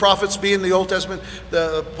course, the prophets being the Old Testament,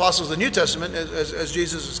 the apostles the New Testament, as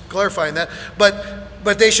Jesus is clarifying that.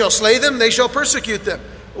 But they shall slay them, they shall persecute them.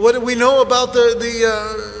 What do we know about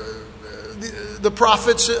the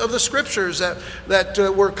prophets of the Scriptures that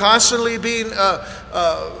were constantly being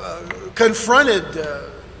confronted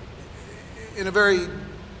in a very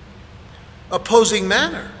opposing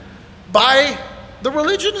manner by the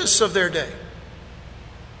religionists of their day?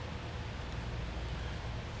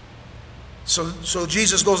 So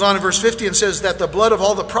Jesus goes on in verse 50 and says that the blood of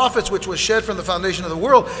all the prophets which was shed from the foundation of the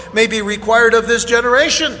world may be required of this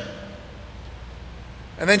generation.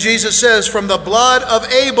 And then Jesus says, from the blood of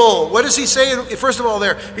Abel. What is he saying? First of all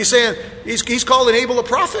there, he's saying, he's calling Abel a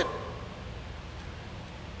prophet.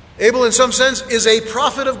 Abel in some sense is a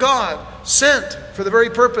prophet of God, sent for the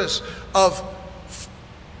very purpose of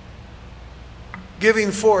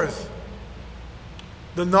giving forth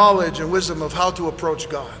the knowledge and wisdom of how to approach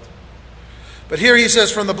God. But here he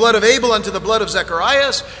says, from the blood of Abel unto the blood of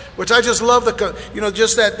Zacharias, which I just love,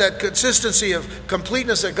 just that consistency of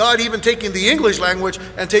completeness that God even taking the English language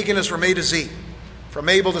and taking us from A to Z, from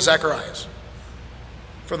Abel to Zacharias.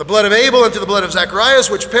 From the blood of Abel unto the blood of Zacharias,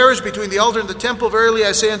 which perished between the altar and the temple, verily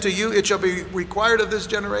I say unto you, it shall be required of this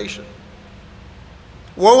generation.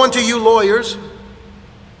 Woe unto you, lawyers,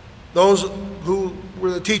 those who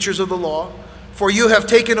were the teachers of the law, for you have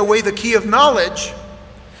taken away the key of knowledge.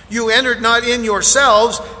 You entered not in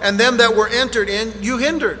yourselves, and them that were entered in you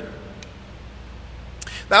hindered.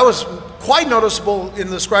 That was quite noticeable in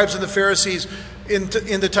the scribes and the Pharisees in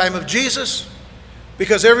the time of Jesus,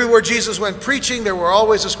 because everywhere Jesus went preaching, there were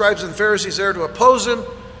always the scribes and Pharisees there to oppose him,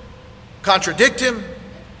 contradict him.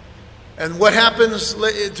 And what happens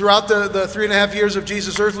throughout the 3.5 years of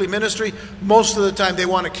Jesus' earthly ministry? Most of the time they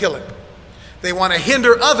want to kill him. They want to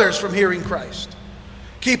hinder others from hearing Christ.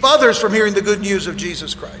 Keep others from hearing the good news of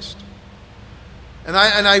Jesus Christ. And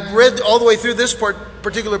I read all the way through this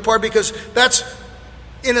particular part because that's,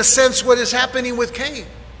 in a sense, what is happening with Cain.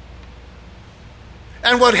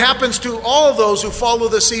 And what happens to all those who follow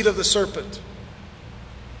the seed of the serpent.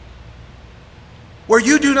 Where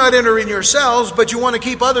you do not enter in yourselves, but you want to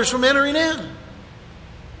keep others from entering in.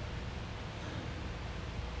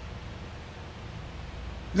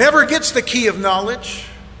 Never gets the key of knowledge.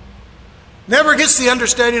 Never gets the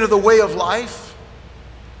understanding of the way of life.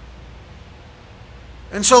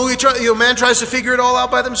 And so man tries to figure it all out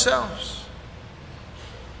by themselves.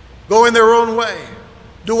 Go in their own way.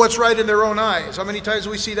 Do what's right in their own eyes. How many times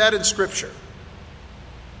do we see that in Scripture?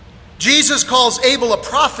 Jesus calls Abel a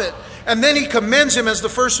prophet, and then he commends him as the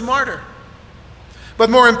first martyr. But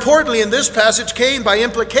more importantly, in this passage, Cain, by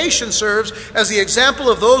implication, serves as the example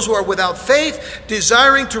of those who are without faith,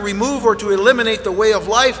 desiring to remove or to eliminate the way of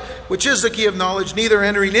life, which is the key of knowledge, neither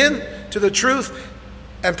entering in to the truth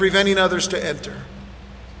and preventing others to enter.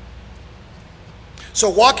 So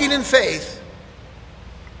walking in faith,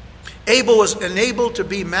 Abel was enabled to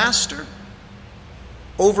be master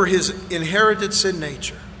over his inherited sin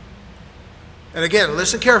nature. And again,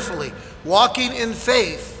 listen carefully. Walking in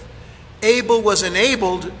faith, Abel was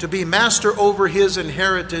enabled to be master over his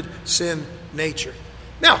inherited sin nature.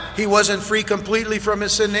 Now, he wasn't free completely from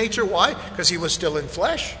his sin nature. Why? Because he was still in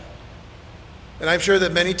flesh. And I'm sure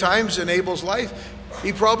that many times in Abel's life,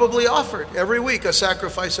 he probably offered every week a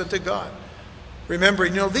sacrifice unto God.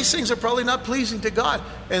 Remembering, these things are probably not pleasing to God.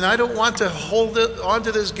 And I don't want to hold on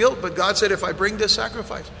to this guilt. But God said, if I bring this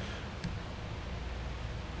sacrifice,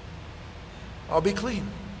 I'll be clean.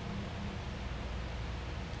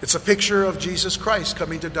 It's a picture of Jesus Christ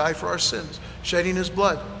coming to die for our sins, shedding his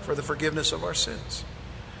blood for the forgiveness of our sins.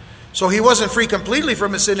 So he wasn't free completely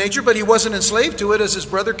from his sin nature, but he wasn't enslaved to it as his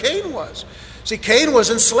brother Cain was. See, Cain was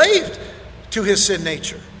enslaved to his sin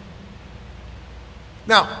nature.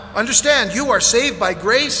 Now, understand, you are saved by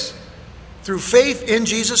grace through faith in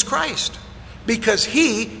Jesus Christ, because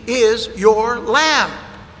he is your Lamb.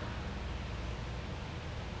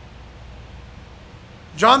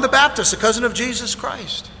 John the Baptist, the cousin of Jesus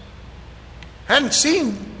Christ, hadn't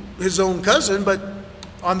seen his own cousin, but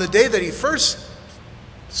on the day that he first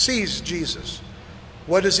sees Jesus,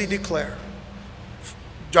 what does he declare?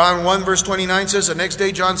 John 1 verse 29 says, the next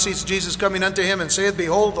day John sees Jesus coming unto him and saith,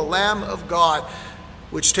 behold, the Lamb of God,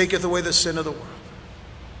 which taketh away the sin of the world.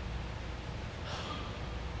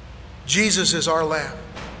 Jesus is our Lamb.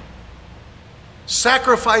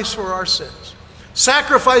 Sacrificed for our sins.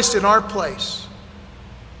 Sacrificed in our place.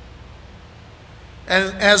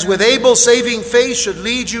 And as with Abel, saving faith should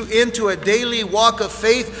lead you into a daily walk of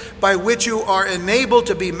faith by which you are enabled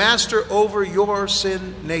to be master over your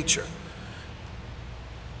sin nature.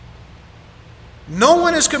 No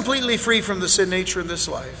one is completely free from the sin nature in this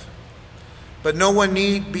life, but no one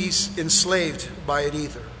need be enslaved by it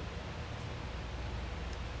either.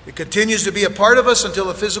 It continues to be a part of us until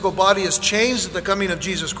the physical body is changed at the coming of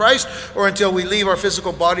Jesus Christ, or until we leave our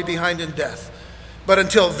physical body behind in death. But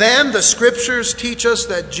until then, the Scriptures teach us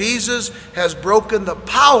that Jesus has broken the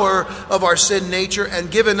power of our sin nature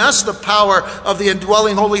and given us the power of the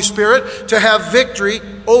indwelling Holy Spirit to have victory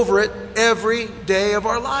over it every day of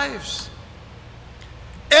our lives.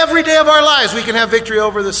 Every day of our lives we can have victory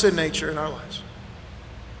over the sin nature in our lives.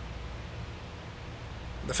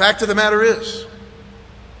 The fact of the matter is,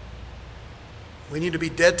 we need to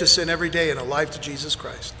be dead to sin every day and alive to Jesus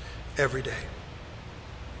Christ every day.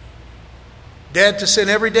 Dead to sin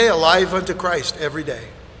every day, alive unto Christ every day.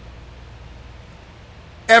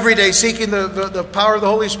 Every day seeking the power of the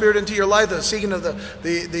Holy Spirit into your life, the seeking of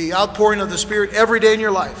the outpouring of the Spirit every day in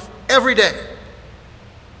your life. Every day.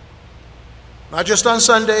 Not just on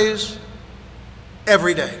Sundays,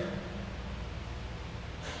 every day.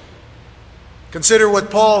 Consider what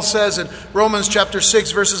Paul says in Romans chapter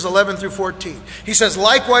 6, verses 11 through 14. He says,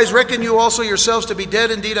 likewise reckon you also yourselves to be dead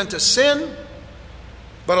indeed unto sin,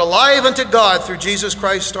 but alive unto God through Jesus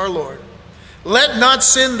Christ our Lord. Let not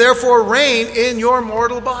sin therefore reign in your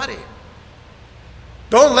mortal body.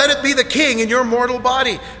 Don't let it be the king in your mortal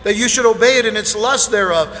body, that you should obey it in its lust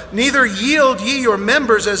thereof. Neither yield ye your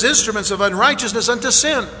members as instruments of unrighteousness unto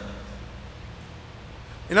sin.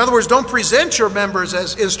 In other words, don't present your members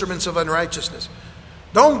as instruments of unrighteousness.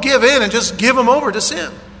 Don't give in and just give them over to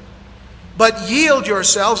sin. But yield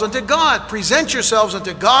yourselves unto God. Present yourselves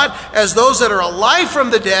unto God as those that are alive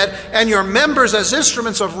from the dead, and your members as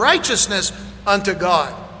instruments of righteousness unto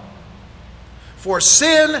God. For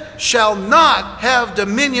sin shall not have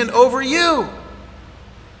dominion over you.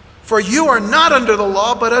 For you are not under the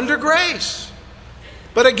law, but under grace.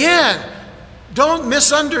 But again, don't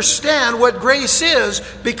misunderstand what grace is,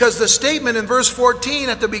 because the statement in verse 14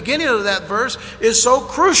 at the beginning of that verse is so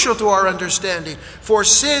crucial to our understanding. For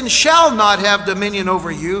sin shall not have dominion over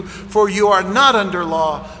you, for you are not under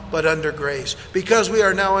law, but under grace. Because we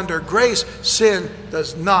are now under grace, sin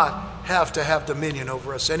does not have to have dominion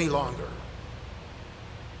over us any longer.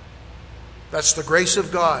 That's the grace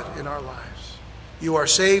of God in our lives. You are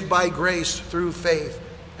saved by grace through faith.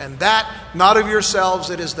 And that, not of yourselves,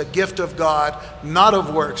 it is the gift of God, not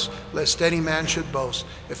of works, lest any man should boast.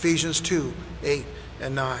 Ephesians 2, 8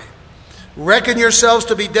 and 9. Reckon yourselves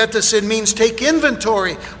to be dead to sin means take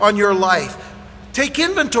inventory on your life. Take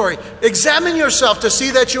inventory. Examine yourself to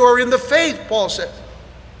see that you are in the faith, Paul says.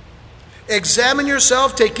 Examine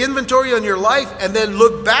yourself, take inventory on your life, and then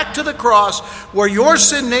look back to the cross where your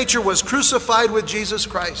sin nature was crucified with Jesus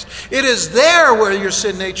Christ. It is there where your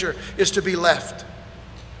sin nature is to be left.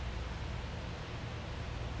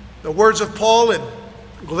 The words of Paul in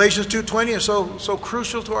Galatians 2:20 are so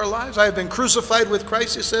crucial to our lives. I have been crucified with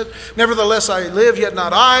Christ, he said. Nevertheless I live, yet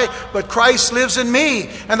not I, but Christ lives in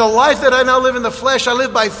me. And the life that I now live in the flesh, I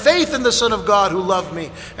live by faith in the Son of God who loved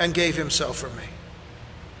me and gave himself for me.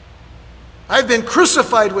 I've been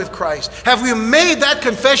crucified with Christ. Have we made that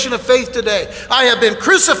confession of faith today? I have been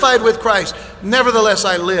crucified with Christ. Nevertheless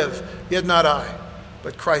I live, yet not I,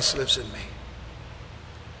 but Christ lives in me.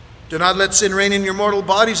 Do not let sin reign in your mortal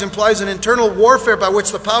bodies implies an internal warfare by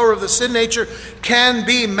which the power of the sin nature can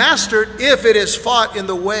be mastered if it is fought in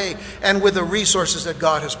the way and with the resources that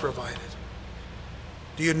God has provided.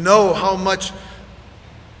 Do you know how much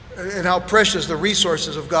and how precious the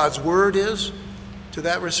resources of God's Word is to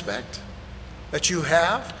that respect? That you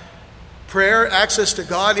have prayer, access to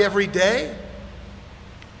God every day.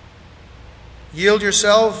 Yield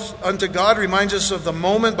yourselves unto God reminds us of the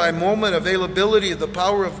moment by moment availability of the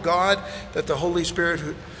power of God, that the Holy Spirit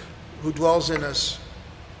who dwells in us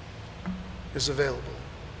is available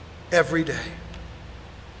every day.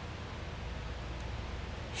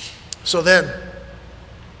 So then,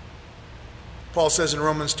 Paul says in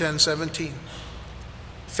Romans 10:17,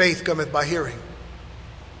 faith cometh by hearing,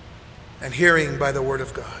 and hearing by the word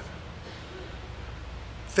of God.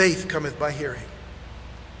 Faith cometh by hearing.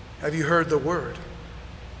 Have you heard the word?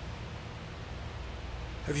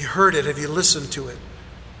 Have you heard it? Have you listened to it?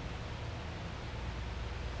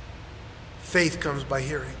 Faith comes by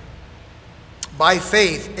hearing. By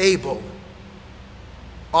faith, Abel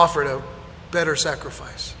offered a better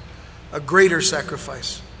sacrifice, a greater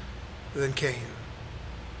sacrifice than Cain.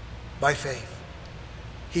 By faith.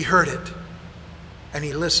 He heard it, and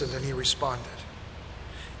he listened, and he responded.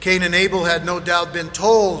 Cain and Abel had no doubt been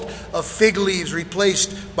told of fig leaves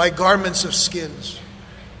replaced by garments of skins.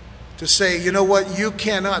 To say, you know what, you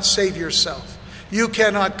cannot save yourself. You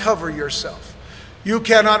cannot cover yourself. You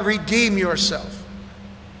cannot redeem yourself.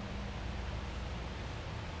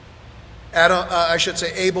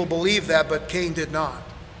 Abel believed that, but Cain did not.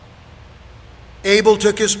 Abel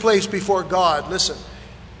took his place before God. Listen.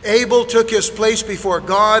 Abel took his place before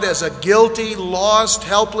God as a guilty, lost,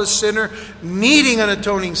 helpless sinner needing an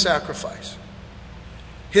atoning sacrifice.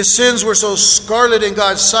 His sins were so scarlet in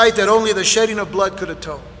God's sight that only the shedding of blood could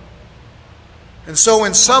atone. And so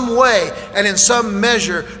in some way and in some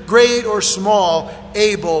measure, great or small,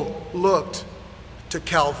 Abel looked to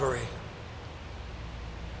Calvary.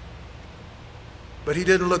 But he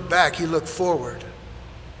didn't look back, he looked forward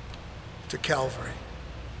to Calvary.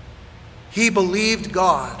 He believed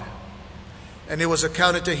God, and it was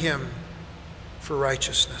accounted to him for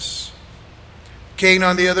righteousness. Cain,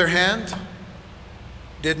 on the other hand,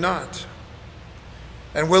 did not.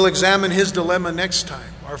 And we'll examine his dilemma next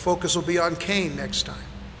time. Our focus will be on Cain next time.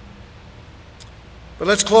 But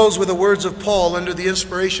let's close with the words of Paul under the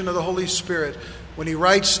inspiration of the Holy Spirit when he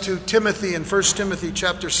writes to Timothy in 1 Timothy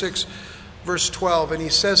chapter 6, verse 12, and he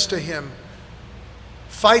says to him,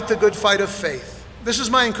 fight the good fight of faith. This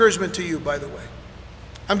is my encouragement to you, by the way.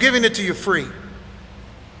 I'm giving it to you free.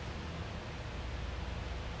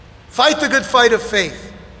 Fight the good fight of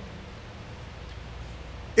faith.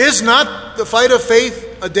 Is not the fight of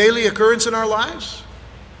faith a daily occurrence in our lives?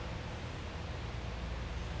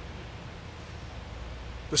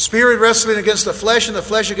 The spirit wrestling against the flesh and the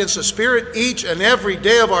flesh against the spirit each and every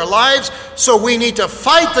day of our lives. So we need to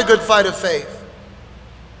fight the good fight of faith.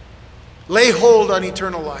 Lay hold on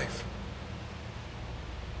eternal life.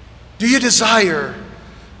 Do you desire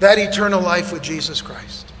that eternal life with Jesus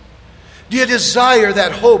Christ? Do you desire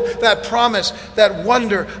that hope, that promise, that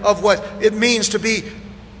wonder of what it means to be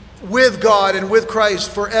with God and with Christ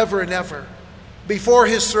forever and ever, before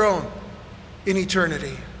His throne in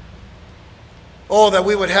eternity? Oh, that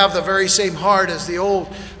we would have the very same heart as the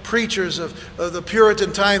old preachers of the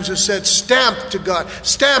Puritan times who said, stamp to God,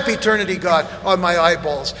 stamp eternity, God, on my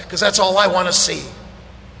eyeballs, because that's all I want to see.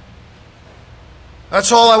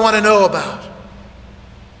 That's all I want to know about.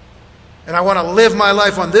 And I want to live my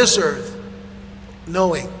life on this earth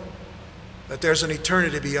knowing that there's an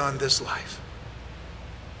eternity beyond this life.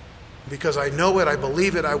 Because I know it, I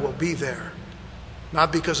believe it, I will be there.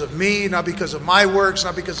 Not because of me, not because of my works,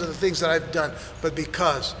 not because of the things that I've done, but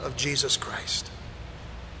because of Jesus Christ,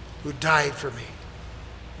 who died for me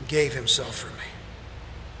and gave Himself for me.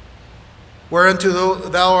 Whereunto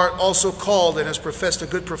thou art also called and hast professed a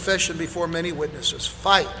good profession before many witnesses.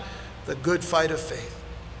 Fight the good fight of faith.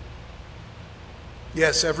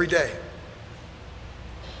 Yes, every day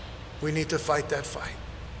we need to fight that fight.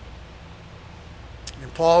 In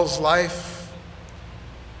Paul's life,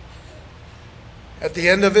 at the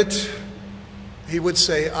end of it, he would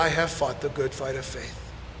say, I have fought the good fight of faith.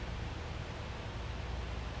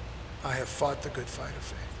 I have fought the good fight of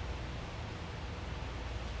faith.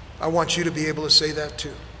 I want you to be able to say that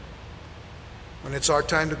too. When it's our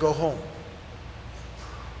time to go home,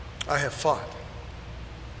 I have fought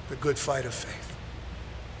the good fight of faith.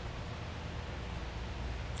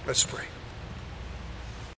 Let's pray.